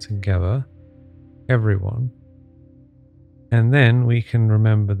here together, everyone. And then we can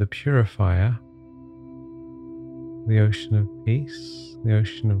remember the purifier, the ocean of peace, the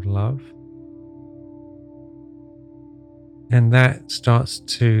ocean of love. And that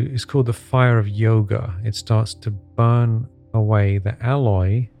it's called the fire of yoga. It starts to burn away the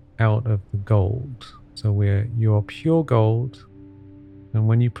alloy out of the gold. So you're pure gold. And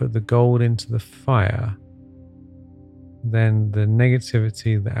when you put the gold into the fire, then the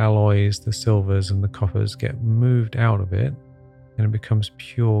negativity, the alloys, the silvers and the coppers get moved out of it and it becomes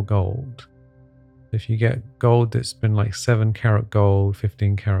pure gold. If you get gold that's been like 7 karat gold,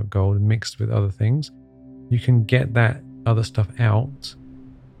 15 karat gold mixed with other things, you can get that other stuff out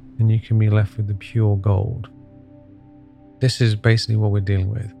and you can be left with the pure gold. This is basically what we're dealing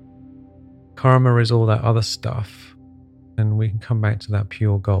with. Karma is all that other stuff, and we can come back to that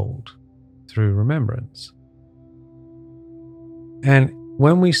pure gold through remembrance. And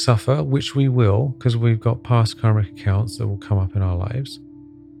when we suffer, which we will, because we've got past karmic accounts that will come up in our lives,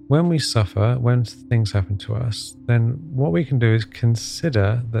 when we suffer, when things happen to us, then what we can do is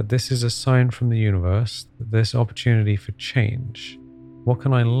consider that this is a sign from the universe, that there's opportunity for change. What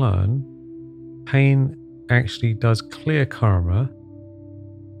can I learn? Pain actually does clear karma,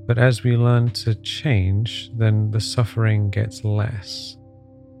 but as we learn to change, then the suffering gets less.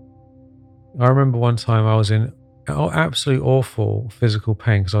 I remember one time I was in absolutely awful physical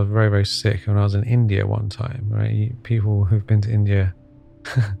pain because I was very, very sick when I was in India one time, right? People who've been to India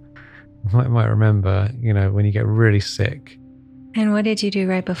might remember, when you get really sick. And what did you do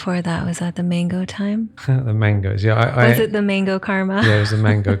right before that? Was that the mango time? The mangoes, yeah. Was it the mango karma? Yeah, it was the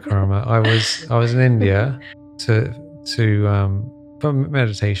mango karma. I was in India for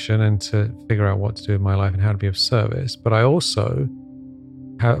meditation and to figure out what to do in my life and how to be of service. But I also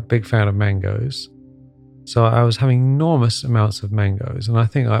am a big fan of mangoes. So I was having enormous amounts of mangoes, and I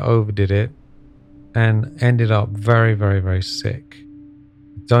think I overdid it and ended up very, very, very sick.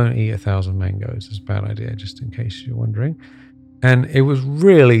 Don't eat 1,000 mangoes. It's a bad idea, just in case you're wondering. And it was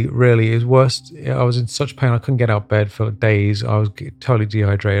really, it was worse. I was in such pain. I couldn't get out of bed for days. I was totally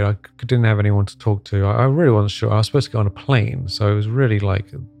dehydrated. I didn't have anyone to talk to. I really wasn't sure. I was supposed to go on a plane. So it was really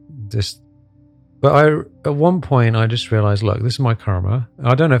like this. But at one point, I just realized, look, this is my karma.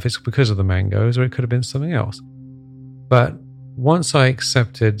 I don't know if it's because of the mangoes or it could have been something else. But once I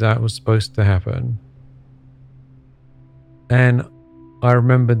accepted that was supposed to happen, and I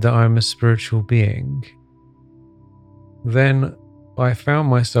remembered that I'm a spiritual being, then I found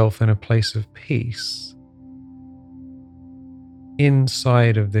myself in a place of peace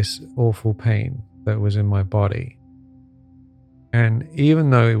inside of this awful pain that was in my body. And even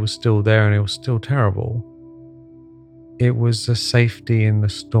though it was still there and it was still terrible, it was a safety in the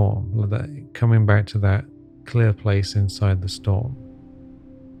storm, coming back to that clear place inside the storm.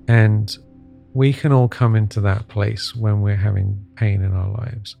 And we can all come into that place when we're having pain in our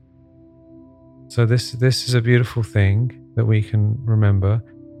lives. So this is a beautiful thing that we can remember.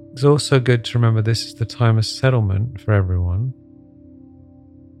 It's also good to remember this is the time of settlement for everyone.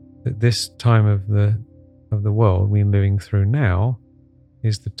 That this time of the world we're living through now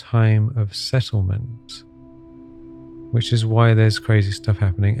is the time of settlement, which is why there's crazy stuff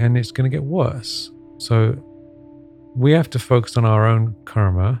happening, and it's going to get worse. So we have to focus on our own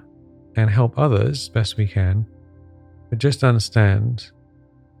karma and help others best we can, but just understand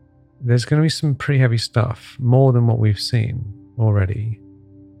there's going to be some pretty heavy stuff, more than what we've seen already,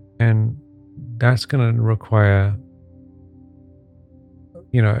 and that's going to require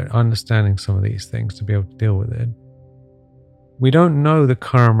understanding some of these things to be able to deal with it. We don't know the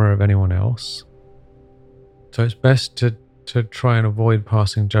karma of anyone else, so it's best to try and avoid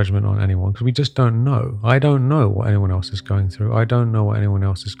passing judgment on anyone, because we just don't know. I don't know what anyone else is going through. I don't know what anyone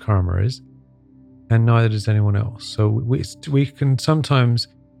else's karma is, and neither does anyone else. So we can sometimes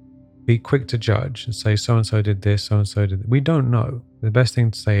be quick to judge and say so-and-so did this, so-and-so did that. We don't know. The best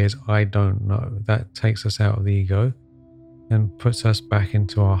thing to say is I don't know. That takes us out of the ego and puts us back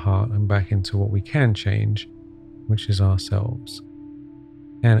into our heart and back into what we can change, which is ourselves.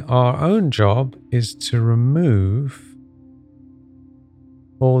 And our own job is to remove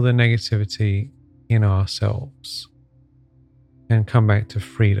all the negativity in ourselves and come back to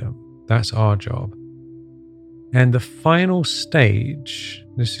freedom. That's our job. And the final stage,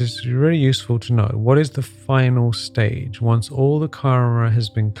 this is really useful to know. What is the final stage once all the karma has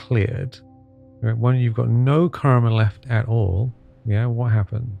been cleared? When you've got no karma left at all, what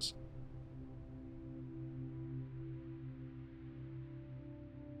happens?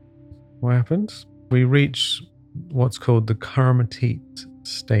 What happens? We reach what's called the Karmatit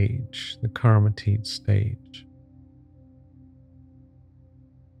stage. The Karmatit stage.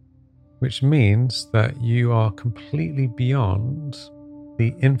 Which means that you are completely beyond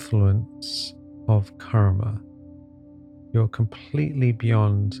the influence of karma. You're completely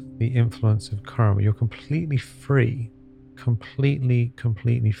beyond the influence of karma. You're completely free.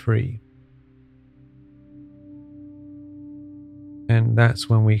 Completely free. And that's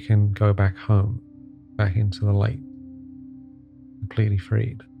when we can go back home, back into the light. Completely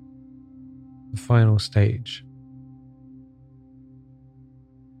freed. The final stage.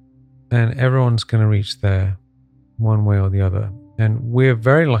 And everyone's going to reach there one way or the other. And we're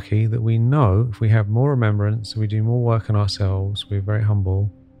very lucky that we know if we have more remembrance, we do more work on ourselves, we're very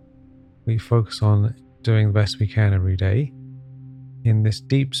humble, we focus on doing the best we can every day in this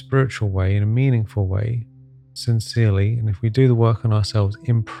deep spiritual way, in a meaningful way, sincerely. And if we do the work on ourselves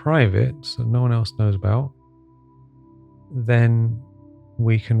in private, so no one else knows about, then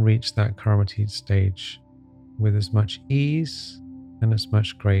we can reach that Karmatit stage with as much ease and as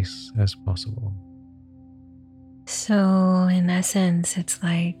much grace as possible. So, in essence, it's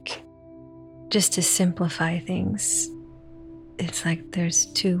like, just to simplify things, it's like there's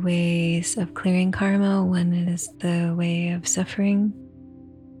two ways of clearing karma. One is the way of suffering,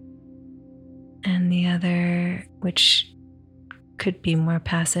 and the other, which could be more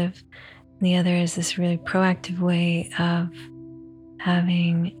passive, and the other is this really proactive way of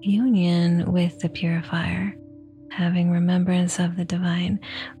having union with the purifier, having remembrance of the divine,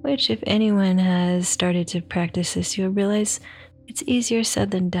 which if anyone has started to practice this, you'll realize it's easier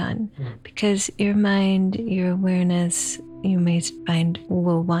said than done, because your mind, your awareness, you may find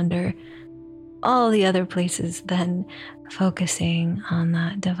will wander all the other places than focusing on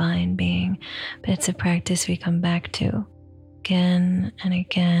that divine being. But it's a practice we come back to again and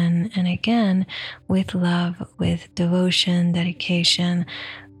again and again, with love, with devotion, dedication,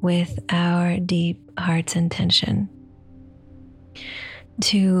 with our deep heart's intention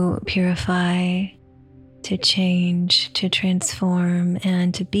to purify, to change, to transform,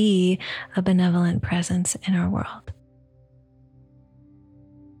 and to be a benevolent presence in our world.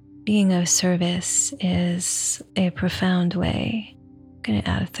 Being of service is a profound way. I'm going to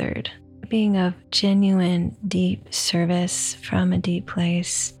add a third. Being of genuine, deep service from a deep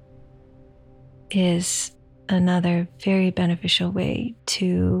place is another very beneficial way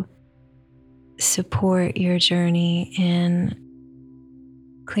to support your journey in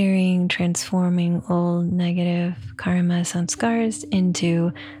clearing, transforming old negative karma sanskars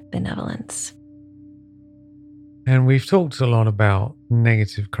into benevolence. And we've talked a lot about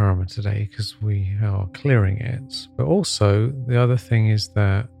negative karma today because we are clearing it. But also, the other thing is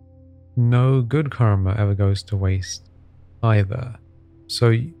that no good karma ever goes to waste. either.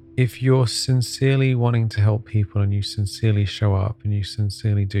 So if you're sincerely wanting to help people and you sincerely show up and you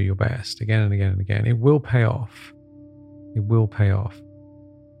sincerely do your best again and again and again, it will pay off. It will pay off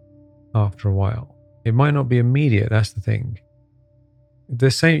after a while. It might not be immediate, that's the thing. The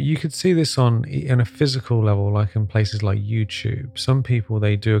same, you could see this on a physical level, like in places like YouTube. Some people,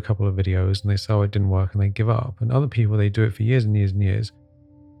 they do a couple of videos and they say, oh, it didn't work, and they give up. And other people, they do it for years and years and years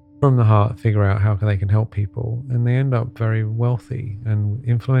from the heart, figure out how they can help people, and they end up very wealthy and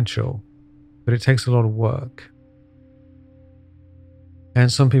influential. But it takes a lot of work. And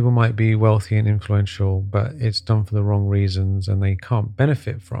some people might be wealthy and influential, but it's done for the wrong reasons and they can't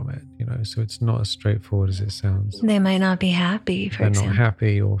benefit from it, so it's not as straightforward as it sounds. They might not be happy, for example. They're not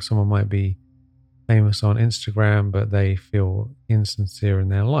happy, or someone might be famous on Instagram, but they feel insincere in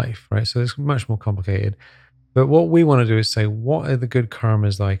their life, right? So it's much more complicated. But what we want to do is say, what are the good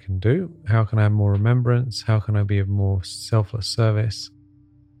karmas that I can do? How can I have more remembrance? How can I be of more selfless service?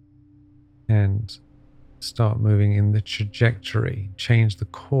 And start moving in the trajectory, change the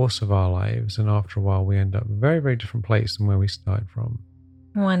course of our lives. And after a while, we end up in a very, very different place than where we started from.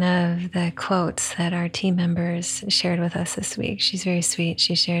 One of the quotes that our team members shared with us this week, she's very sweet.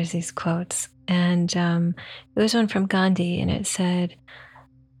 She shares these quotes. And it was one from Gandhi, and it said,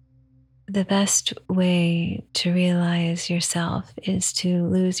 the best way to realize yourself is to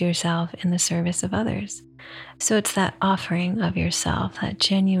lose yourself in the service of others. So it's that offering of yourself, that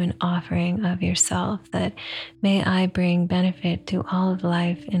genuine offering of yourself, that may I bring benefit to all of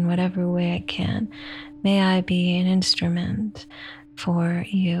life in whatever way I can. May I be an instrument for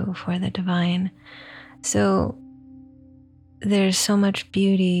you, for the divine. So there's so much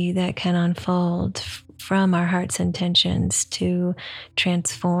beauty that can unfold from our heart's intentions to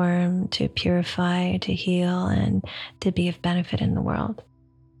transform, to purify, to heal, and to be of benefit in the world.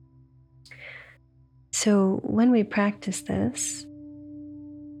 So when we practice this,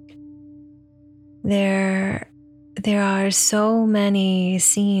 there are so many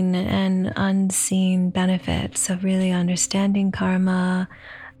seen and unseen benefits of really understanding karma,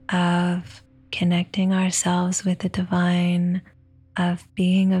 of connecting ourselves with the divine, of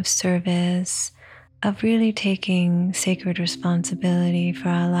being of service, of really taking sacred responsibility for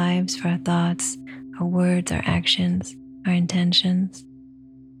our lives, for our thoughts, our words, our actions, our intentions.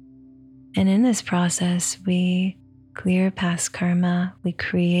 And in this process, we clear past karma, we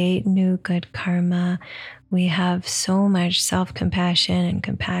create new good karma, we have so much self-compassion and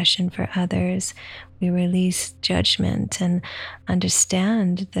compassion for others. We release judgment and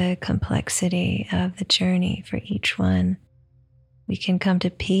understand the complexity of the journey for each one. We can come to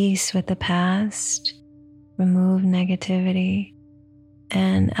peace with the past, remove negativity,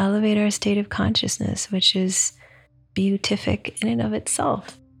 and elevate our state of consciousness, which is beatific in and of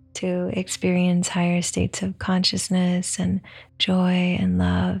itself, to experience higher states of consciousness and joy and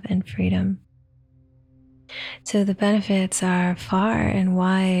love and freedom. So the benefits are far and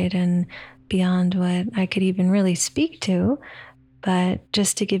wide and beyond what I could even really speak to, but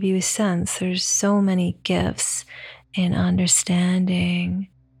just to give you a sense, there's so many gifts in understanding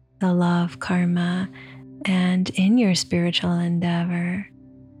the law of karma and in your spiritual endeavor,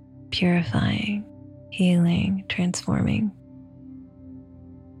 purifying, healing, transforming.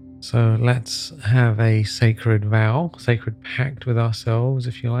 So let's have a sacred vow, sacred pact with ourselves,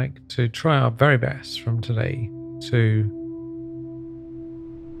 if you like, to try our very best from today to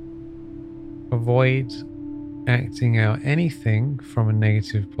avoid acting out anything from a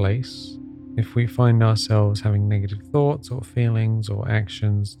negative place. If we find ourselves having negative thoughts or feelings or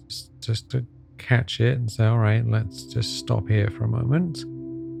actions, just to catch it and say, all right, let's just stop here for a moment.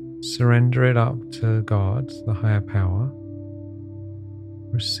 Surrender it up to God, the higher power.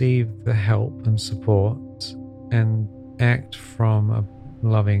 Receive the help and support and act from a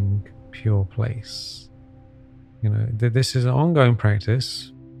loving, pure place. This is an ongoing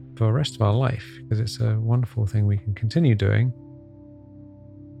practice for the rest of our life because it's a wonderful thing we can continue doing.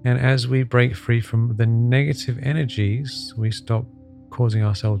 And as we break free from the negative energies, we stop causing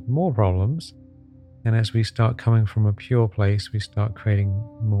ourselves more problems. And as we start coming from a pure place, we start creating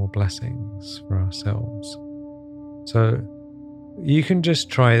more blessings for ourselves. So you can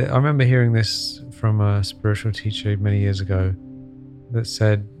just try it. I remember hearing this from a spiritual teacher many years ago that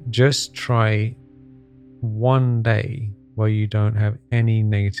said, just try one day where you don't have any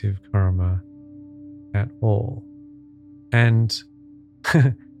negative karma at all. And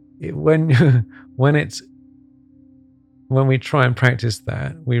when we try and practice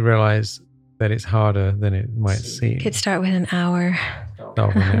that, we realize that it's harder than it might seem. You could start with an hour.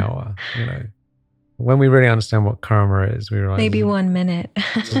 Start with an hour, when we really understand what karma is, we realize Maybe 1 minute.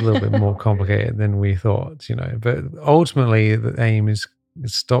 it's a little bit more complicated than we thought, But ultimately, the aim is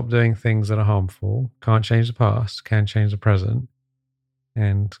stop doing things that are harmful, can't change the past, can change the present,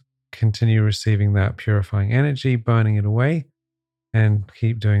 and continue receiving that purifying energy, burning it away, and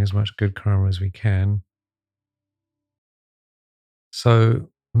keep doing as much good karma as we can. So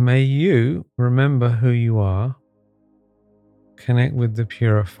may you remember who you are, connect with the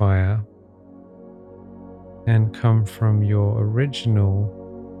purifier, and come from your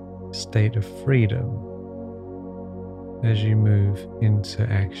original state of freedom as you move into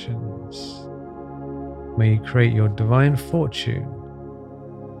actions. May you create your divine fortune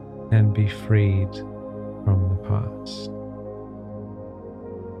and be freed from the past.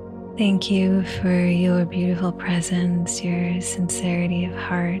 Thank you for your beautiful presence, your sincerity of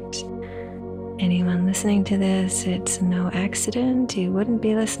heart. Anyone listening to this, it's no accident. You wouldn't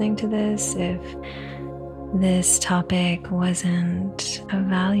be listening to this if this topic wasn't of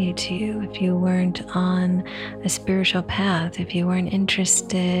value to you, if you weren't on a spiritual path, if you weren't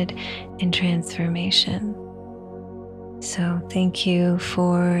interested in transformation. So thank you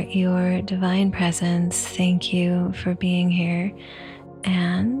for your divine presence. Thank you for being here.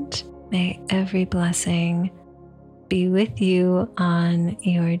 And may every blessing be with you on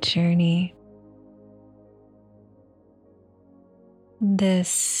your journey.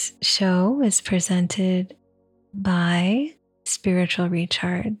 This show is presented by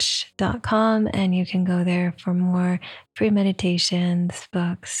spiritualrecharge.com, and you can go there for more free meditations,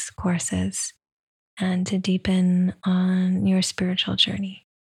 books, courses, and to deepen on your spiritual journey.